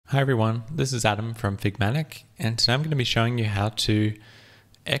Hi everyone, this is Adam from Figmatic, and today I'm going to be showing you how to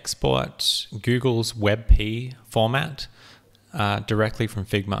export Google's WebP format directly from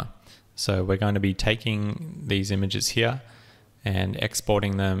Figma. So we're going to be taking these images here and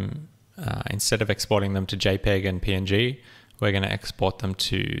exporting them, instead of exporting them to JPEG and PNG, we're going to export them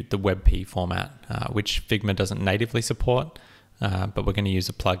to the WebP format, which Figma doesn't natively support, but we're going to use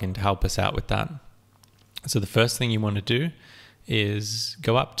a plugin to help us out with that. So the first thing you want to do is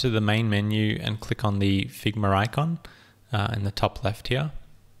go up to the main menu and click on the Figma icon in the top left here.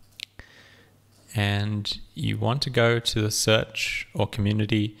 And you want to go to the search or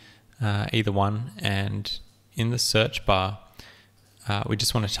community, either one, and in the search bar, we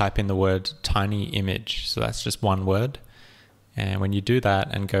just want to type in the word tiny image. So that's just one word. And when you do that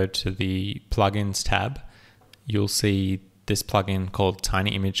and go to the plugins tab, you'll see this plugin called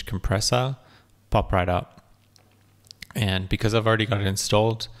Tiny Image Compressor pop right up. And because I've already got it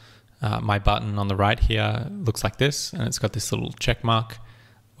installed, my button on the right here looks like this, and it's got this little check mark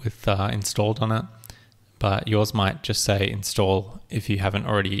with installed on it. But yours might just say install if you haven't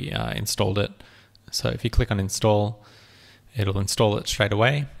already installed it. So if you click on install, it'll install it straight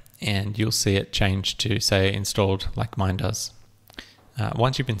away, and you'll see it change to say installed like mine does.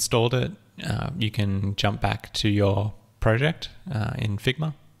 Once you've installed it, you can jump back to your project in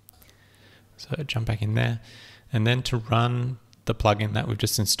Figma. So jump back in there. And then to run the plugin that we've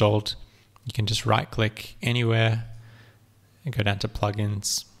just installed, you can just right click anywhere and go down to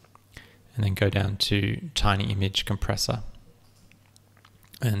plugins and then go down to Tiny Image Compressor.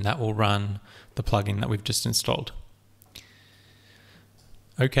 And that will run the plugin that we've just installed.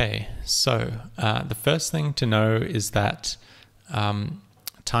 Okay, so the first thing to know is that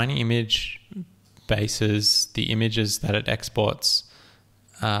Tiny Image bases the images that it exports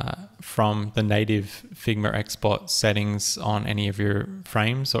from the native Figma export settings on any of your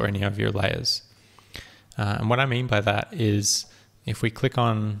frames or any of your layers. And what I mean by that is if we click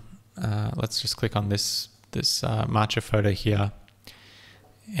on, let's just click on this matcha photo here,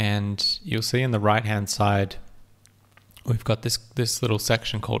 and you'll see in the right hand side we've got this little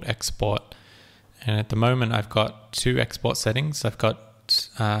section called export, and at the moment I've got two export settings. I've got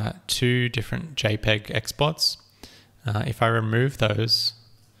two different JPEG exports. If I remove those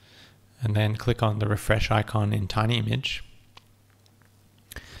and then click on the refresh icon in Tiny Image,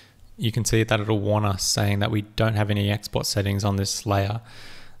 you can see that it'll warn us saying that we don't have any export settings on this layer.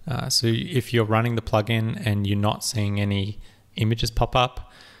 So if you're running the plugin and you're not seeing any images pop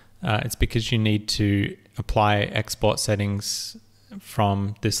up, it's because you need to apply export settings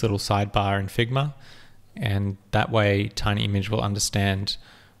from this little sidebar in Figma, and that way Tiny Image will understand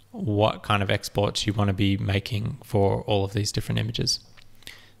what kind of exports you want to be making for all of these different images.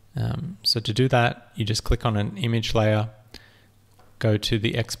 So to do that, you just click on an image layer, go to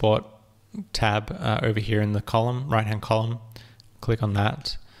the export tab over here in the column, right-hand column, click on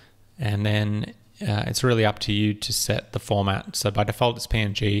that, and then it's really up to you to set the format. So by default it's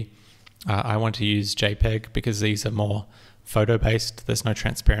PNG. I want to use JPEG because these are more photo-based. There's no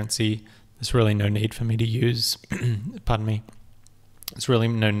transparency. There's really no need for me to use, pardon me. There's really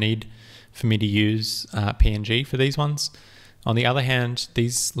no need for me to use PNG for these ones. On the other hand,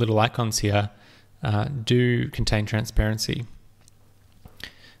 these little icons here do contain transparency.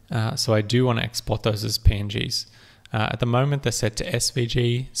 So I do want to export those as PNGs. At the moment they're set to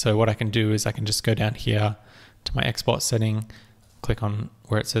SVG, so what I can do is I can just go down here to my export setting, click on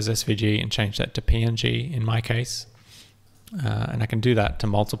where it says SVG and change that to PNG in my case. And I can do that to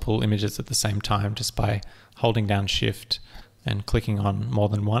multiple images at the same time just by holding down Shift and clicking on more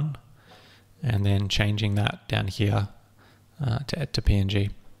than one, and then changing that down here to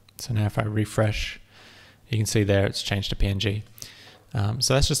PNG. So now if I refresh, you can see there it's changed to PNG.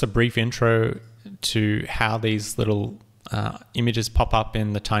 So that's just a brief intro to how these little images pop up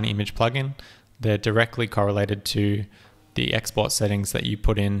in the Tiny Image plugin. They're directly correlated to the export settings that you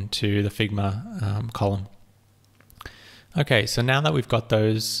put into the Figma column. Okay, so now that we've got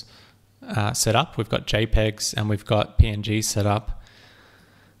those set up, we've got JPEGs and we've got PNGs set up.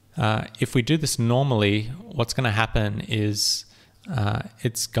 If we do this normally, what's going to happen is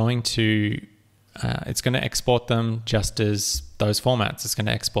it's going to export them just as those formats. It's going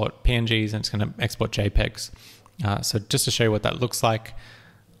to export PNGs and it's going to export JPEGs. So just to show you what that looks like,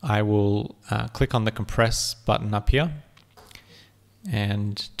 I will click on the compress button up here,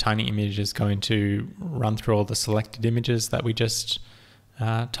 and Tiny Image is going to run through all the selected images that we just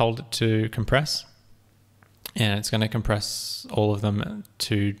told it to compress. And it's going to compress all of them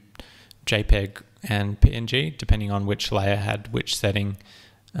to JPEG and PNG, depending on which layer had which setting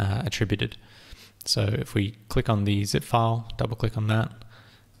attributed. So if we click on the zip file, double click on that,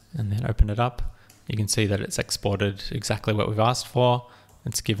 and then open it up. You can see that it's exported exactly what we've asked for.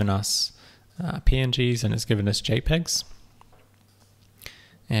 It's given us PNGs and it's given us JPEGs.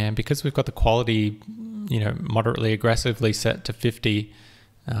 And because we've got the quality, moderately aggressively set to 50,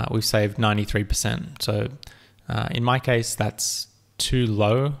 we've saved 93%. So in my case, that's too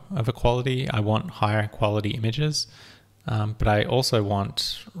low of a quality. I want higher quality images, but I also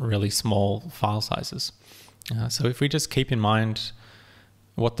want really small file sizes. So if we just keep in mind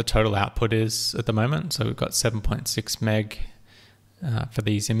what the total output is at the moment, so we've got 7.6 meg for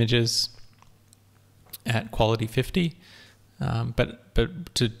these images at quality 50, but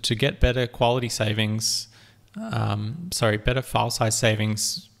to get better quality savings, better file size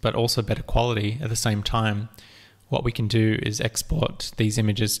savings, but also better quality at the same time, what we can do is export these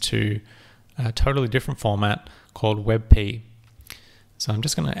images to a totally different format called WebP. So I'm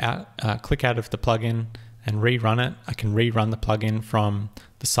just going to click out of the plugin and rerun it. I can rerun the plugin from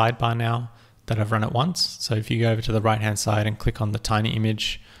the sidebar now that I've run it once. So if you go over to the right hand side and click on the tiny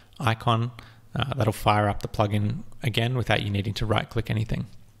image icon, that'll fire up the plugin again without you needing to right click anything.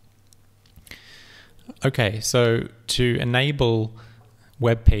 Okay, so to enable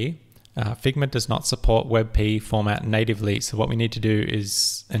WebP, Figma does not support WebP format natively, so what we need to do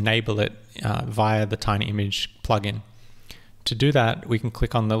is enable it via the tiny image plugin. To do that, we can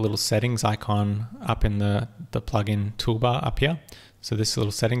click on the little settings icon up in the plugin toolbar up here. So this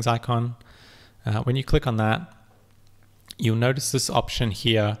little settings icon, when you click on that, you'll notice this option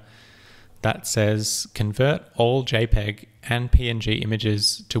here that says convert all JPEG and PNG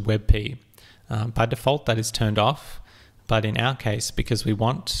images to WebP. By default, that is turned off, but in our case, because we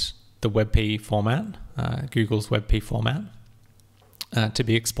want the WebP format, Google's WebP format, to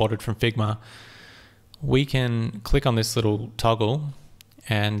be exported from Figma, we can click on this little toggle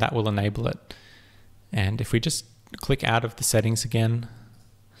and that will enable it. And if we just click out of the settings again,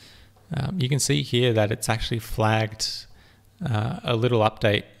 you can see here that it's actually flagged a little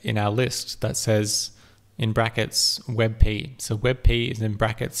update in our list that says in brackets WebP. So WebP is in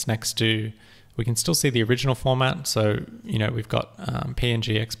brackets next to, we can still see the original format. So, we've got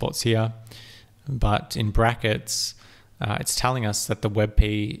PNG exports here, but in brackets, it's telling us that the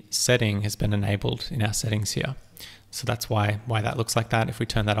WebP setting has been enabled in our settings here. So that's why that looks like that. If we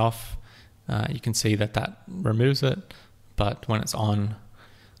turn that off, you can see that removes it. But when it's on,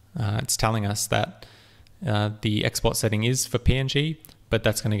 it's telling us that the export setting is for PNG, but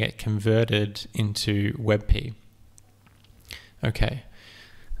that's going to get converted into WebP. Okay.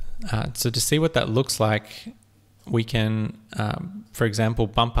 So to see what that looks like, we can, for example,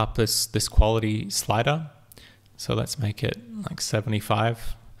 bump up this quality slider. So let's make it like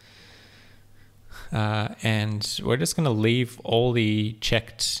 75. And we're just going to leave all the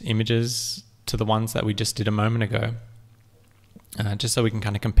checked images to the ones that we just did a moment ago, just so we can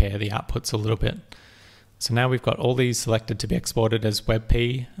kind of compare the outputs a little bit. So now we've got all these selected to be exported as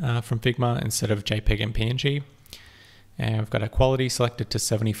WebP from Figma instead of JPEG and PNG. And we've got our quality selected to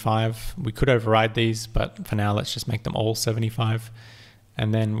 75. We could override these, but for now, let's just make them all 75.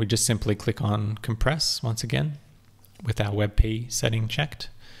 And then we just simply click on compress once again with our WebP setting checked.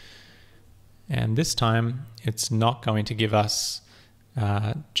 And this time, it's not going to give us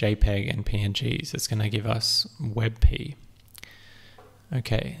JPEG and PNGs. It's going to give us WebP.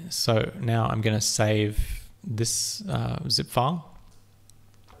 Okay, so now I'm going to save this zip file.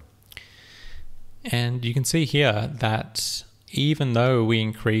 And you can see here that even though we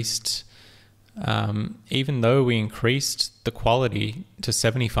increased the quality to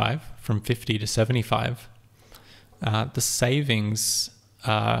 75 from 50 to 75, the savings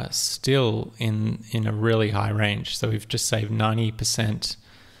are still in a really high range. So we've just saved 90%,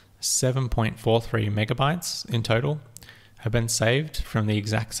 7.43 megabytes in total have been saved from the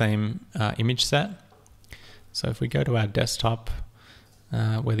exact same image set. So if we go to our desktop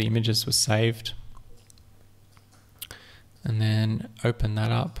where the images were saved, and then open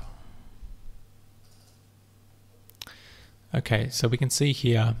that up. Okay, so we can see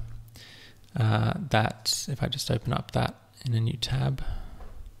here that if I just open up that in a new tab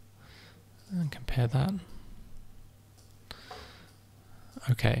and compare that.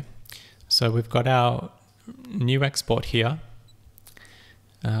 Okay, so we've got our new export here,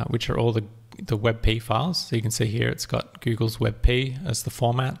 which are all the WebP files. So you can see here it's got Google's WebP as the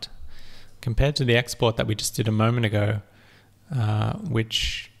format, compared to the export that we just did a moment ago,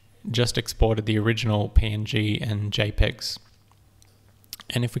 which just exported the original PNG and JPEGs.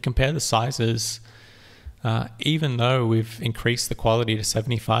 And if we compare the sizes, even though we've increased the quality to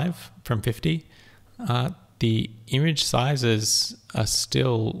 75 from 50, the image sizes are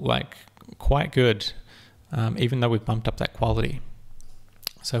still like quite good, even though we've bumped up that quality.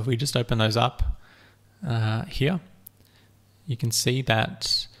 So if we just open those up here, you can see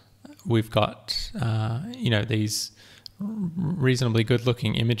that we've got these reasonably good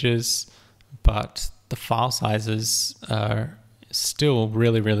looking images, but the file sizes are still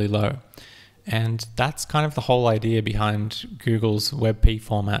really, really low. And that's kind of the whole idea behind Google's WebP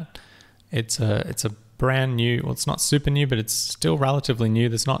format. It's a brand new, well, it's not super new, but it's still relatively new.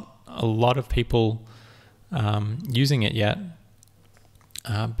 There's not a lot of people using it yet.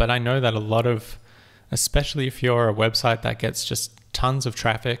 But I know that a lot of, especially if you're a website that gets just tons of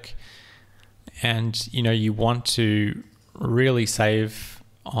traffic and you want to really save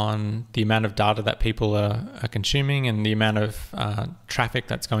on the amount of data that people are consuming and the amount of traffic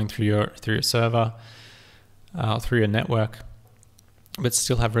that's going through your server, through your network, but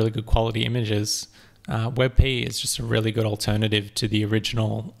still have really good quality images. WebP is just a really good alternative to the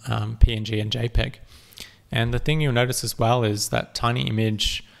original PNG and JPEG. And the thing you'll notice as well is that Tiny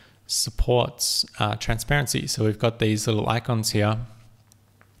Image supports transparency. So we've got these little icons here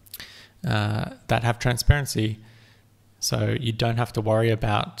that have transparency. So you don't have to worry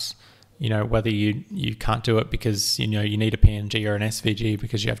about, whether you can't do it because, you need a PNG or an SVG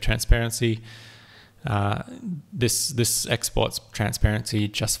because you have transparency. This exports transparency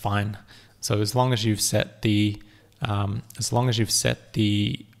just fine. So as long as you've set the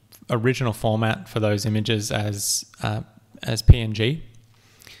original format for those images as PNG.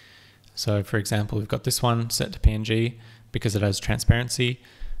 So for example, we've got this one set to PNG because it has transparency.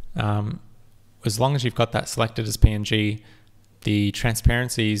 As long as you've got that selected as PNG, the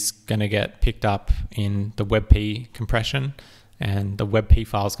transparency is going to get picked up in the WebP compression, and the WebP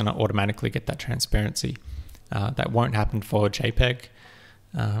file is going to automatically get that transparency. That won't happen for JPEG.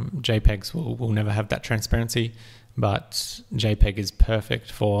 JPEGs will never have that transparency, but JPEG is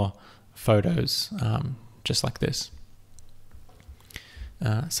perfect for photos, just like this.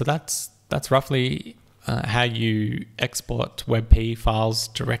 So that's roughly how you export WebP files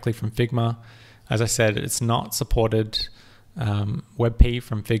directly from Figma. As I said, it's not supported. WebP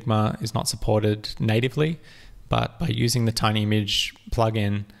from Figma is not supported natively, but by using the Tiny Image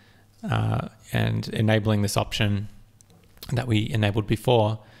plugin and enabling this option that we enabled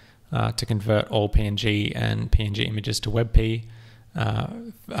before to convert all PNG and PNG images to WebP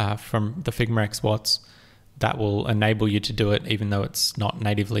from the Figma exports, that will enable you to do it even though it's not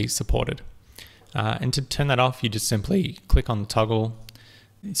natively supported. And to turn that off, you just simply click on the toggle.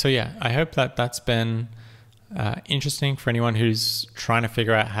 So yeah, I hope that that's been interesting for anyone who's trying to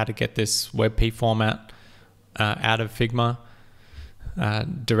figure out how to get this WebP format out of Figma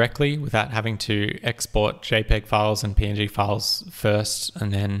directly without having to export JPEG files and PNG files first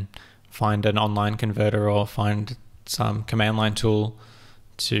and then find an online converter or find some command line tool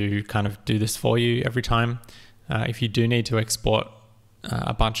to kind of do this for you every time. If you do need to export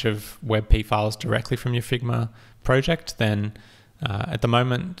a bunch of WebP files directly from your Figma project, then at the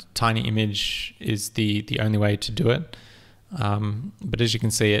moment, Tiny Image is the only way to do it. But as you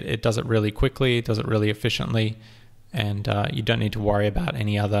can see, it does it really quickly, it does it really efficiently, and you don't need to worry about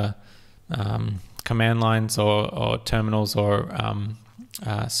any other command lines or terminals or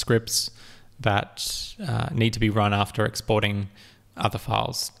scripts that need to be run after exporting other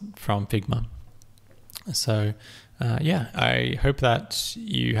files from Figma. So yeah, I hope that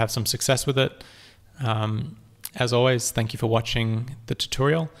you have some success with it. As always, thank you for watching the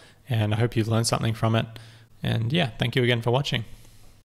tutorial, and I hope you've learned something from it. And yeah, thank you again for watching.